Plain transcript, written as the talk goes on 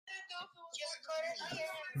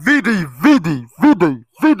VD.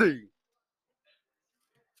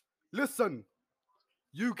 Listen,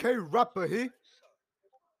 UK rapper here.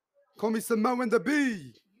 Call me Simone the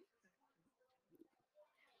Bee.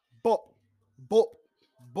 Bop, bop,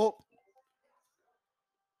 bop.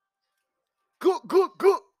 Good.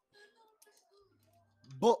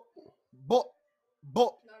 Bop, bop,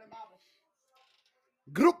 bop.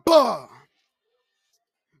 Gruppa.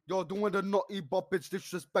 You're doing the naughty bop, it's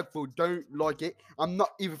disrespectful. Don't like it. I'm not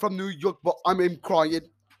even from New York, but I'm in crying.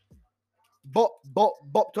 Bop, bop,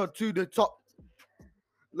 bop to the top.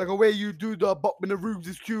 Like a way you do the bop in the rooms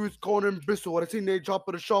is cute, corner and bristle. What a teenage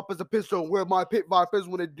chopper, the sharp as a pistol. Where my pit vipers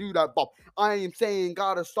when they do that bop. I ain't saying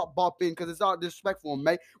gotta stop bopping, cause it's not disrespectful,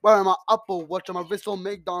 mate. Wearing my Apple Watch on my wrist on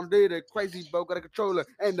make down there, the crazy bro got a controller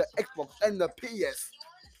and the Xbox and the PS.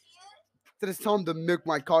 So it's time to milk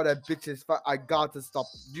my car that bitches, but I got to stop.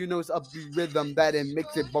 You know it's upbeat rhythm that it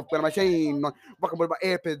makes it bop. When my chain on, rocking with my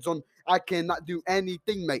AirPods on, I cannot do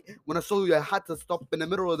anything, mate. When I saw you, I had to stop in the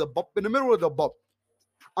middle of the bop.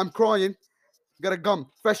 I'm crying. Got a gum,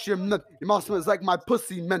 fresh your nut. Your mouth smells like my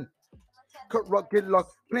pussy, man. Cut rock, get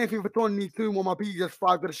locked. Playing FIFA 22 on my PS5.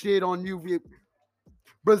 Got a shade on you.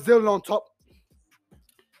 Brazil on top.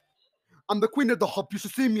 I'm the queen of the hop. You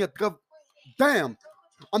should see me at Damn.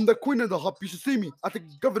 I'm the queen of the hop. You should see me at the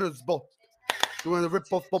governor's ball. You want to rip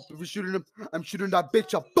off pop? If you're shooting him, I'm shooting that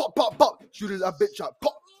bitch up. Pop, pop, pop. Shooting that bitch up.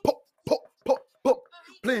 Pop, pop, pop, pop, pop.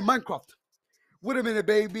 Playing Minecraft. Wait a minute,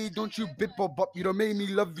 baby, don't you bip or bop. You don't make me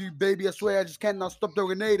love you, baby. I swear I just cannot stop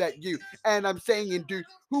throwing grenade at you. And I'm saying, dude,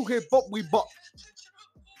 who hit bop, we bop.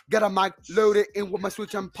 Get a mic, load it in with my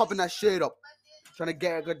switch, I'm popping that shit up. Trying to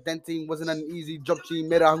get a good dancing wasn't an easy job. She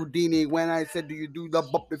made a Houdini when I said, do you do the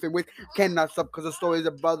bop? If it wait, cannot stop, cause the stories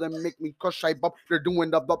of brother make me crush I bop. They're doing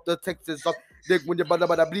the bop, the text is up. Dig when your brother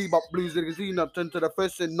bleed bop blues, the casino turn to the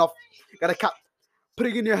first enough. Got a cap.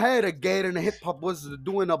 Putting in your head again, and the hip hop was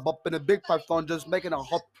doing a bop in a big python, just making a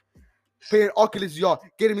hop. Playing Oculus, y'all,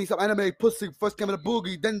 getting me some anime pussy. First came the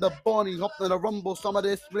boogie, then the Bonnie, hopped in the rumble. Some of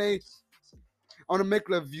this play on a make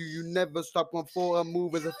love view. You never stop going for a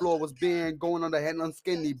move as the floor was being going on the head on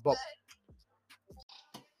skinny bop.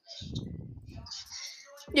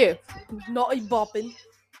 Yeah, naughty bopping,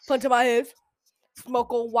 punch in my head,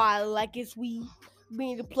 smoke a while like it's weed.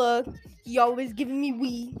 Being the plug, he always giving me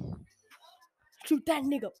weed. Shoot that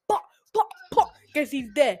nigga, pop, pop, pop. Guess he's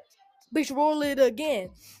dead. Bitch, roll it again.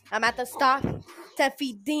 I'm at the stop, 10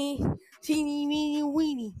 feet deep, teeny, weeny,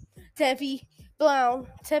 weeny. 10 feet down,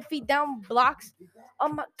 10 feet down blocks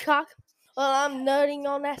on my cock while I'm nutting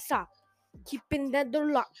on that sock. Keeping that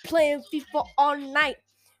door locked, playing FIFA all night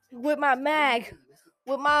with my mag,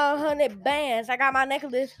 with my 100 bands. I got my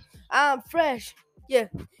necklace. I'm fresh. Yeah,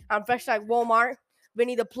 I'm fresh like Walmart.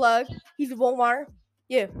 Vinny the plug. He's Walmart.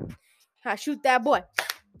 Yeah, I shoot that boy.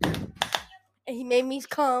 And he made me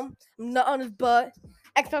come. I'm nut on his butt.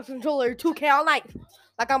 Xbox controller, 2K all night.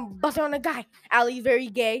 Like I'm busting on a guy. Allie's very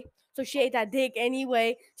gay, so she ate that dick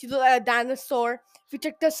anyway. She looked like a dinosaur. If you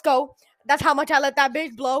check the scope, that's how much I let that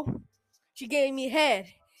bitch blow. She gave me head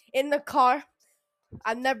in the car.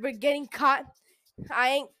 I'm never getting caught. I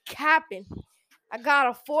ain't capping. I got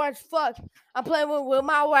a 4 as fuck. I'm playing with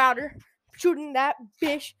my router, shooting that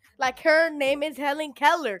bitch like her name is Helen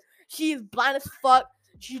Keller. She is blind as fuck.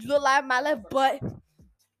 She look like my left butt.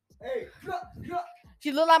 Hey,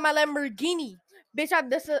 She look like my Lamborghini. Bitch,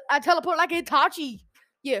 I teleport like Itachi.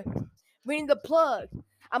 Yeah, reading the plug.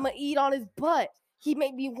 I'ma eat on his butt. He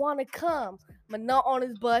make me wanna come. I'ma nut on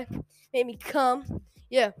his butt. Make me come.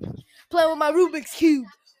 Yeah, playing with my Rubik's Cube.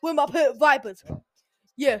 With my pit vipers.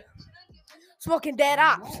 Yeah, smoking dead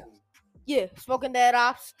ops. Yeah, smoking dead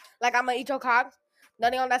ops. Like I'ma eat your cock.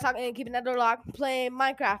 Nutting on that sock and keeping that door locked. Playing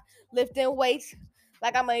Minecraft. Lifting weights.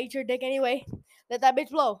 Like I'ma eat your dick anyway. Let that bitch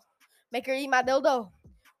blow. Make her eat my dildo.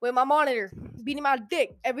 With my monitor. Beating my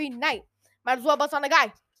dick every night. Might as well bust on the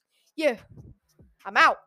guy. Yeah, I'm out.